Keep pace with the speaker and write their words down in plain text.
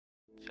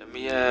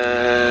Tears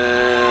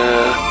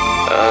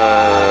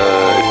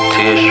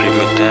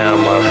streaming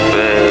down my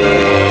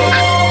face.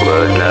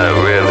 Well, not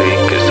really,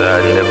 cause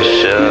I never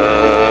show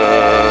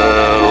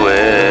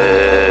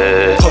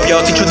it. Hope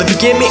y'all can truly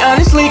forgive me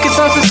honestly, cause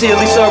I'm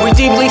sincerely sorry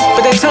deeply.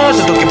 But at times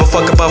I don't give a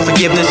fuck about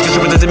forgiveness, cause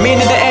it doesn't mean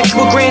in the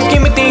actual grand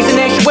scheme of things in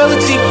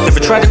actuality. Never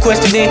try to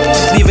question it,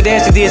 just leave it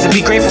as it is and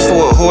be grateful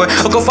for it, whore.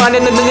 Or go find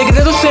another nigga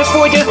that'll send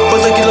for you.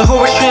 But look at the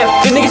horror trap,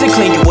 the niggas that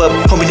clean you up.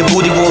 Homie, the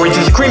booty warriors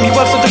just cream you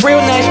up something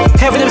real nice,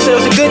 having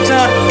themselves a good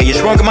time. And you're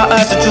strong in my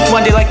eyes to choose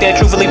one day like that,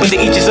 truthfully, but to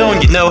each his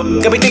own, you know.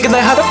 Got me thinking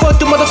like, how the fuck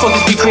do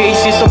motherfuckers be creating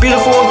shit so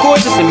beautiful and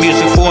gorgeous in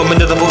music form and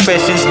other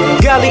professions?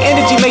 Godly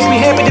energy makes me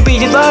happy to be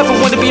alive and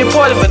want to be a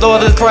part of it all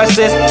of the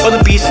process. All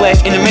the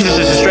beat/intermittents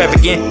is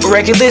extravagant,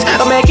 miraculous,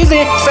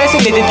 immaculate,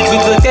 fascinated. You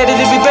could look at it,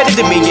 it'd be better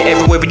than me, yeah,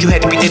 everywhere, but you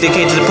had to be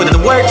dedicated to put in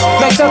the work.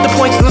 Max out the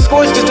points and the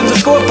scores just on the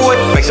scoreboard.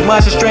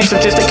 Maximize your strengths,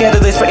 I'm just a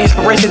catalyst for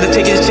inspiration to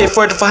take this shit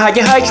further for higher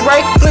heights,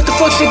 right? Let the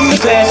fuck shit in the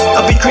past.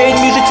 I'll be creating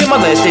music till my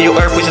last day on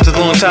earth, which is a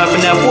long time from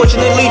now.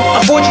 Fortunately,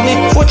 I'm fortunate.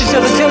 Fortune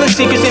telling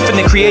secrets,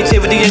 infinite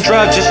creativity and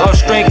drive, just off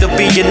strength of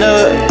being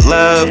love.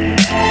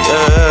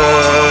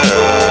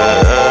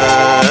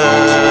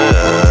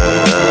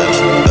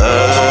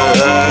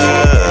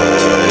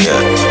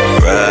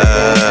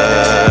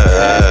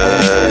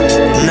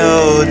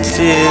 No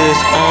tears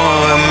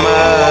on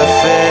my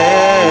face.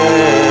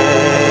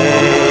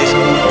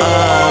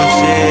 I'm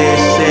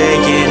just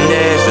saying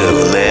as of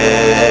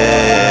late.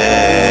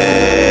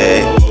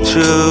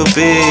 To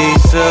be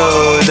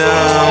told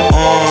I'm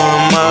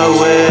on my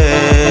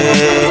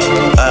way.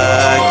 I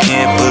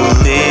can't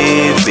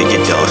believe it,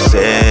 you don't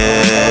say.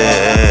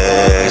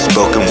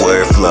 Spoken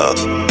word flow.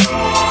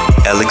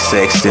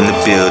 LXX in the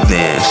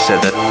building.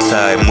 Shout out to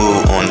Tymú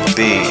on the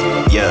beat,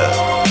 yeah.